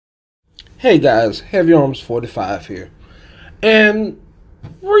Hey guys, Heavy Arms 45 here. And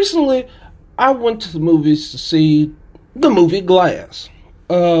recently I went to the movies to see the movie Glass.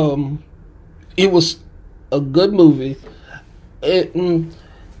 It was a good movie. I'm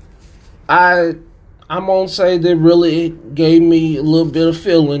gonna say that really gave me a little bit of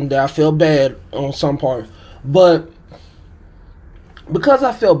feeling that I felt bad on some parts. But because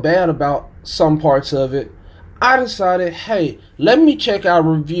I felt bad about some parts of it, I decided, hey, let me check out a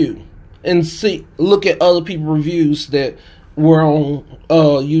review and look at other people's reviews that were on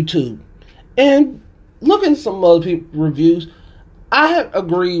YouTube. And looking at some other people's reviews, I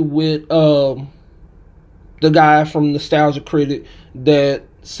agree with the guy from Nostalgia Critic that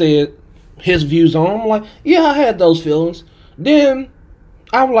said his views on him. I'm like, yeah, I had those feelings. Then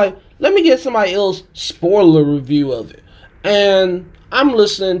I'm like, let me get somebody else's spoiler review of it. And I'm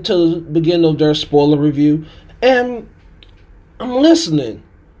listening to the beginning of their spoiler review, and I'm listening,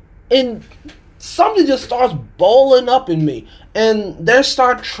 and something just starts boiling up in me. And they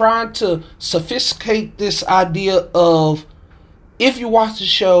start trying to sophisticate this idea of, if you watch the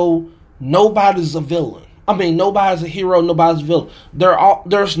show, nobody's a villain. I mean, nobody's a hero, nobody's a villain.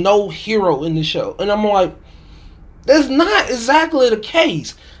 There's no hero in the show. And I'm like, that's not exactly the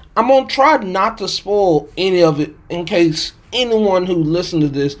case. I'm going to try not to spoil any of it in case anyone who listens to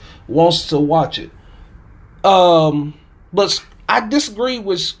this wants to watch it. But I disagree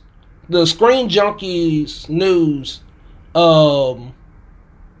with the Screen Junkies News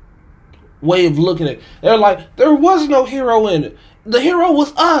way of looking at it. They're like, there was no hero in it. The hero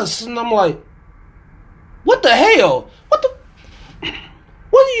was us. And I'm like, what the hell? What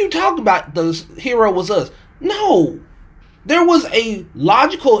are you talking about? The hero was us. No. There was a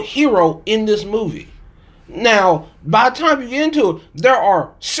logical hero in this movie. Now, by the time you get into it, there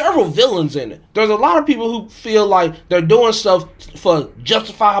are several villains in it. There's a lot of people who feel like they're doing stuff for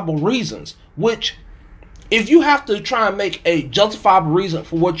justifiable reasons, which, if you have to try and make a justifiable reason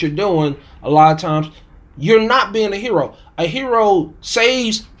for what you're doing, a lot of times, you're not being a hero. A hero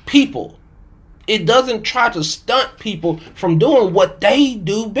saves people. It doesn't try to stunt people from doing what they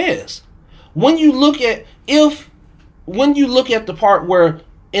do best. When you look at the part where,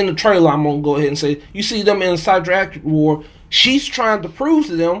 in the trailer, I'm going to go ahead and say, you see them in Psychiatric War, she's trying to prove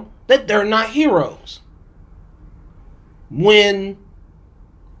to them that they're not heroes. When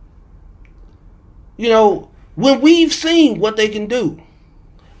we've seen what they can do.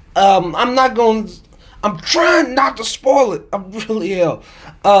 I'm trying not to spoil it. I really am.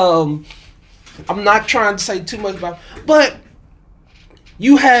 I'm not trying to say too much about it. But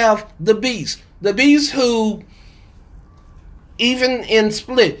you have the Beast. The Beast who, even in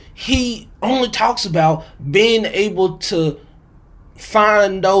Split, he only talks about being able to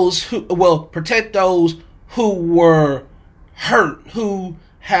find protect those who were hurt, who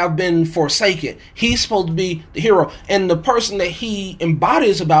have been forsaken. He's supposed to be the hero. And the person that he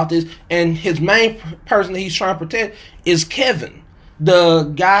embodies about this, and his main person that he's trying to protect, is Kevin.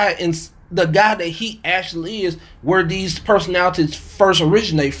 The guy that he actually is, where these personalities first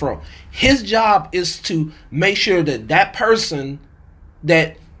originate from. His job is to make sure that that person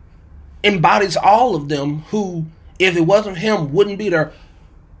that embodies all of them, who, if it wasn't him, wouldn't be there,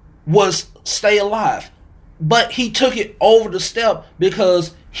 stay alive. But he took it over the step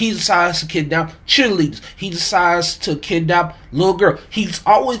because he decides to kidnap cheerleaders. He decides to kidnap little girl. He's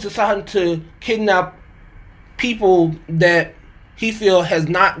always deciding to kidnap people that he feels has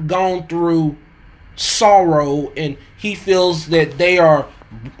not gone through sorrow, and he feels that they are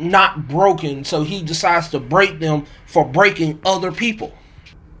not broken, so he decides to break them for breaking other people.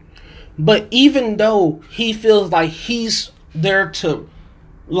 But even though he feels like he's there to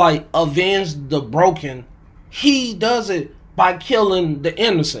avenge the broken, he does it by killing the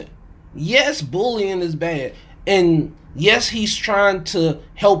innocent. Yes, bullying is bad, and yes, he's trying to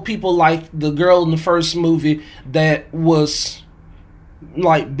help people, like the girl in the first movie that was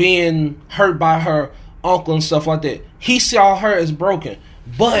being hurt by her uncle and stuff like that. He saw her as broken,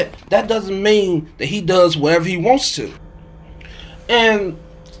 but that doesn't mean that he does whatever he wants to. And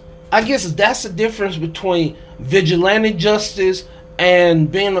I guess that's the difference between vigilante justice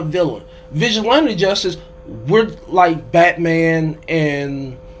and being a villain. Vigilante justice, we're like Batman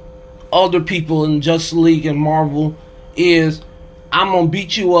and other people in Justice League and Marvel, is I'm gonna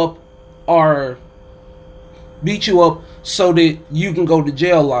beat you up so that you can go to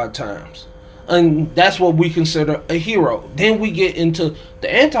jail a lot of times. And that's what we consider a hero. Then we get into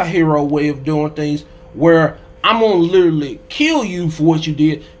the anti-hero way of doing things, where I'm going to literally kill you for what you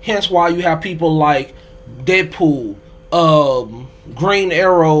did. Hence why you have people like Deadpool, Green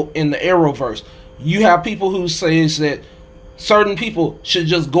Arrow in the Arrowverse. You have people who says that certain people should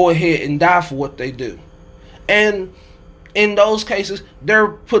just go ahead and die for what they do. And in those cases, they're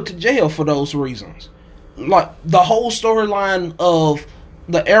put to jail for those reasons. Like, the whole storyline of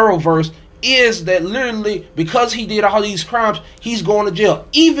the Arrowverse is that literally, because he did all these crimes, he's going to jail.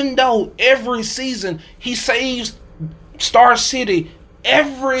 Even though every season he saves Star City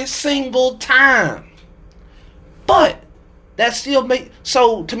every single time. But that still makes...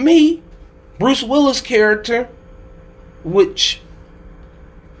 So, to me, Bruce Willis' character, which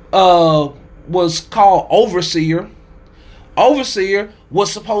was called Overseer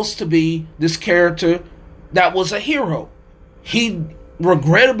was supposed to be this character that was a hero. He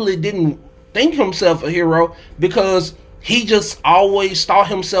regrettably didn't think himself a hero because he just always thought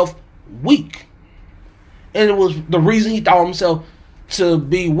himself weak. And it was the reason he thought himself to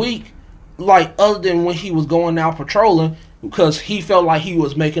be weak, like, other than when he was going out patrolling, because he felt like he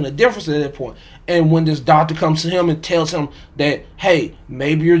was making a difference at that point. And when this doctor comes to him and tells him that, hey,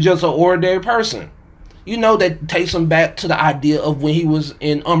 maybe you're just an ordinary person, you know, that takes him back to the idea of when he was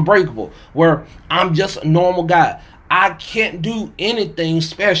in Unbreakable, where I'm just a normal guy. I can't do anything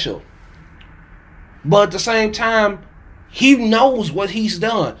special. But at the same time, he knows what he's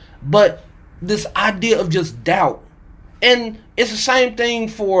done. But this idea of just doubt. And it's the same thing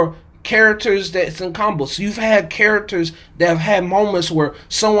for characters that's in combos. You've had characters that have had moments where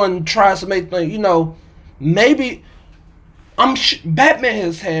someone tries to make things, you know, maybe... Batman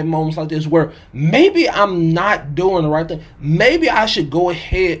has had moments like this where maybe I'm not doing the right thing. Maybe I should go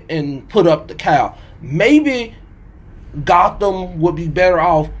ahead and put up the cow. Maybe Gotham would be better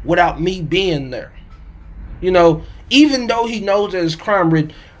off without me being there. You know, even though he knows that it's crime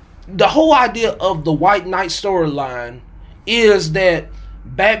ridden, the whole idea of the White Knight storyline is that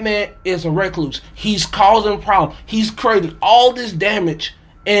Batman is a recluse. He's causing problems. He's creating all this damage,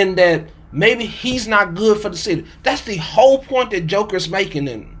 and that maybe he's not good for the city. That's the whole point that Joker's making.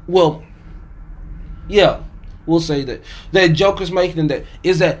 And, well, yeah, we'll say that. That Joker's making that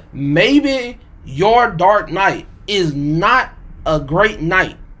is that maybe your Dark Knight is not a great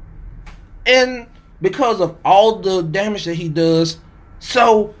knight. And because of all the damage that he does.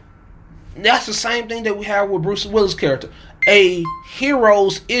 So, that's the same thing that we have with Bruce Willis' character. A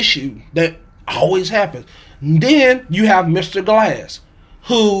hero's issue that always happens. Then you have Mr. Glass,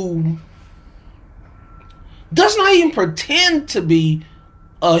 who does not even pretend to be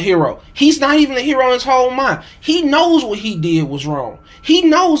a hero. He's not even a hero in his whole mind. He knows what he did was wrong. He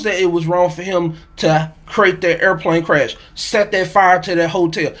knows that it was wrong for him to create that airplane crash, set that fire to that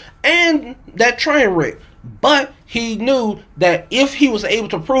hotel, and that train wreck. But he knew that if he was able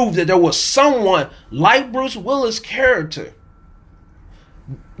to prove that there was someone like Bruce Willis' character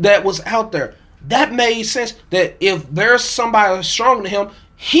that was out there, that made sense that if there's somebody stronger than him,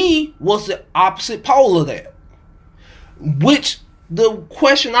 he was the opposite pole of that. Which, the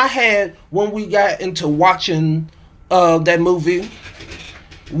question I had when we got into watching that movie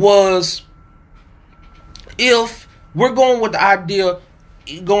was, if we're going with the idea,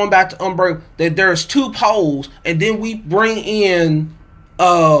 going back to Unbreakable, that there's two poles, and then we bring in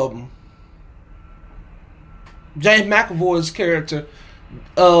James McAvoy's character,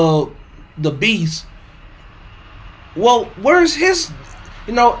 the Beast. Well, where's his...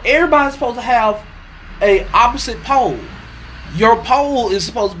 You know, everybody's supposed to have a opposite pole. Your pole is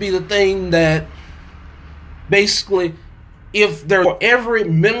supposed to be the thing that basically, if there's for every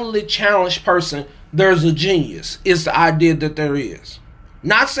mentally challenged person, there's a genius. It's the idea that there is.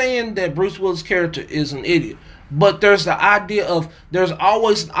 Not saying that Bruce Willis' character is an idiot, but there's the idea of there's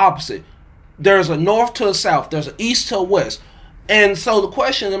always an opposite. There's a north to a south. There's an east to a west. And so the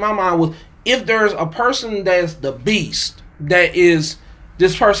question in my mind was, if there's a person that's the Beast, that is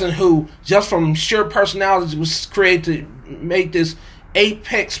this person who, just from sheer personality, was created to make this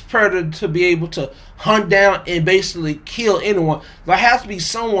apex predator to be able to hunt down and basically kill anyone, there has to be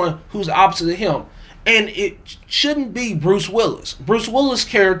someone who's opposite of him. And it shouldn't be Bruce Willis. Bruce Willis'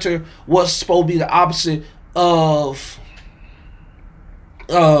 character was supposed to be the opposite of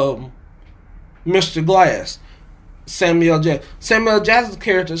Mr. Glass, Samuel Jackson. Samuel Jackson's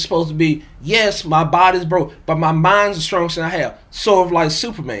character is supposed to be, yes, my body's broke, but my mind's the strongest thing I have. Sort of like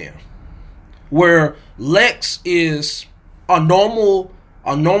Superman, where Lex is a normal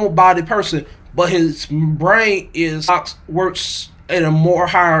body person, but his brain works at a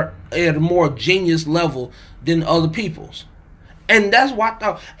more genius level than other people's. And that's what I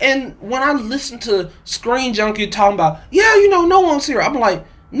thought. And when I listened to Screen Junkie talking about, yeah, you know, no one's here, I'm like,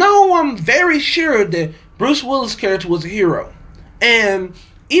 no, I'm very sure that Bruce Willis' character was a hero. And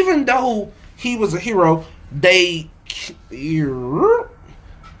even though he was a hero,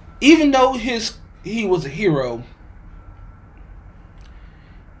 even though he was a hero,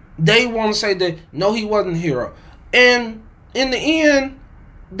 they want to say that no, he wasn't a hero. And in the end,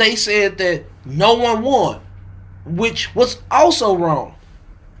 they said that no one won, which was also wrong.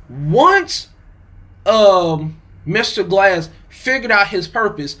 Once Mr. Glass figured out his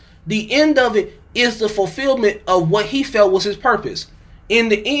purpose, the end of it is the fulfillment of what he felt was his purpose. In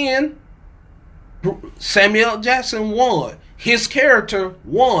the end, Samuel Jackson won. His character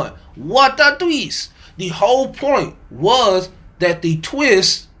won. What a twist! The whole point was that the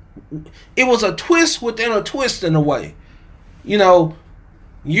twist, it was a twist within a twist in a way. You know,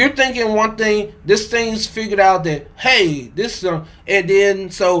 you're thinking one thing, this thing's figured out that, hey, this, and then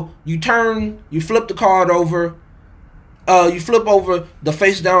so you flip the card over, you flip over the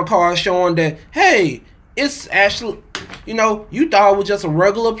face down card showing that, hey, it's actually, you know, you thought it was just a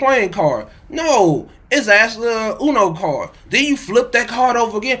regular playing card. No, it's actually a Uno card. Then you flip that card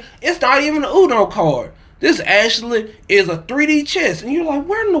over again, it's not even an Uno card. This actually is a 3D chess. And you're like,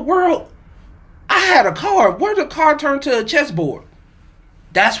 where in the world? I had a card. Where did the card turn to a chessboard?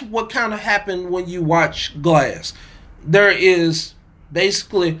 That's what kind of happened when you watch Glass. There is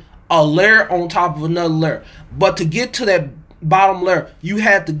basically a layer on top of another layer. But to get to that bottom layer, you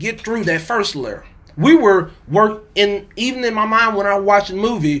had to get through that first layer. We were working, even in my mind when I watched the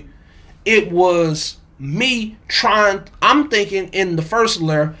movie, it was me trying, I'm thinking in the first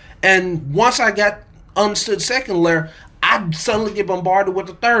layer, and once I got understood the second layer, I suddenly get bombarded with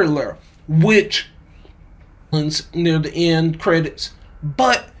the third layer, which near the end credits.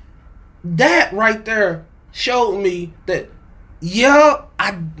 But that right there showed me that, yeah,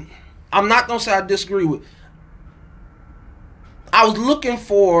 I'm not gonna say I disagree with. I was looking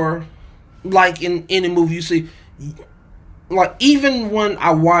for, like in any movie you see, like even when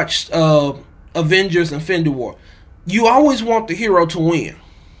I watched Avengers Infinity War, you always want the hero to win.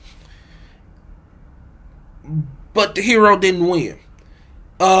 But the hero didn't win.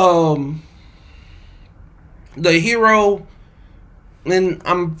 The hero, and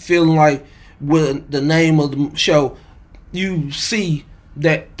I'm feeling like with the name of the show, you see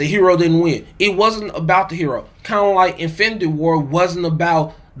that the hero didn't win. It wasn't about the hero. Kind of like Infinity War wasn't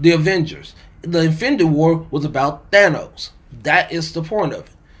about the Avengers. The Infinity War was about Thanos. That is the point of it.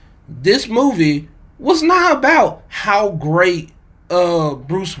 This movie was not about how great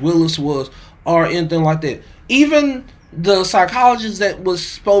Bruce Willis was or anything like that. Even the psychologist that was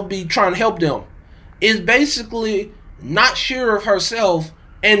supposed to be trying to help them is basically not sure of herself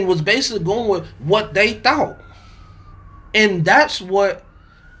and was basically going with what they thought. And that's what,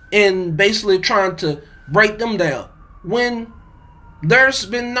 and basically trying to break them down. When there's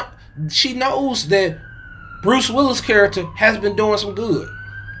been, she knows that Bruce Willis' character has been doing some good.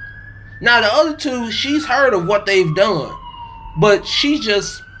 Now the other two, she's heard of what they've done, but she's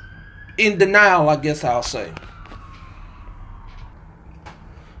just in denial, I guess I'll say.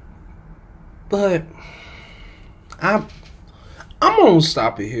 But I'm gonna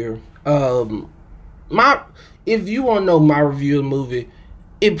stop it here. If you want to know my review of the movie,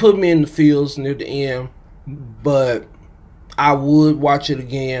 it put me in the feels near the end, but I would watch it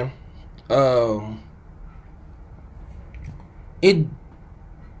again. It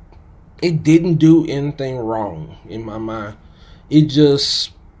didn't do anything wrong in my mind. It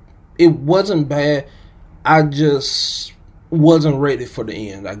wasn't bad. I just wasn't ready for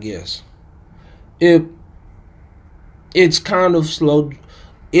the end, I guess. It's kind of slow.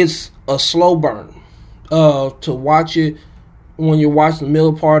 It's a slow burn. To watch it, when you're watching the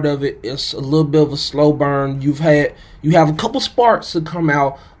middle part of it, it's a little bit of a slow burn. You have a couple sparks to come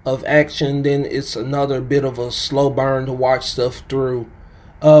out of action, then it's another bit of a slow burn to watch stuff through.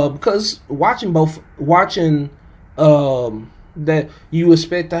 Because watching that you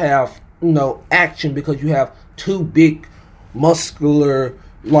expect to have, action because you have two big, muscular,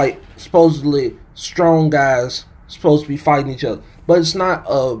 like supposedly strong guys supposed to be fighting each other, but it's not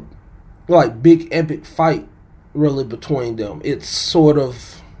a like big epic fight really between them. It's sort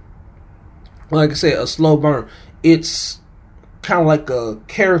of, like I said, a slow burn. It's kind of like a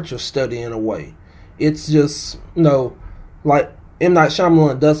character study in a way. It's just, like M. Night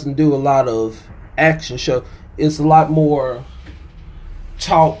Shyamalan doesn't do a lot of action show. It's a lot more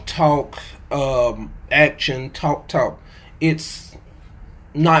talk, action, talk. It's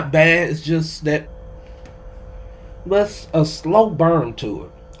not bad. It's just that, but it's a slow burn to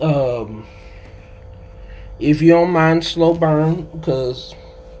it. If you don't mind slow burn, because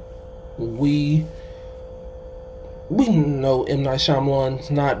we know M. Night Shyamalan's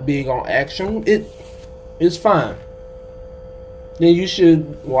not big on action, it's fine. Then you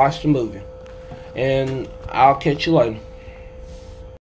should watch the movie. And I'll catch you later.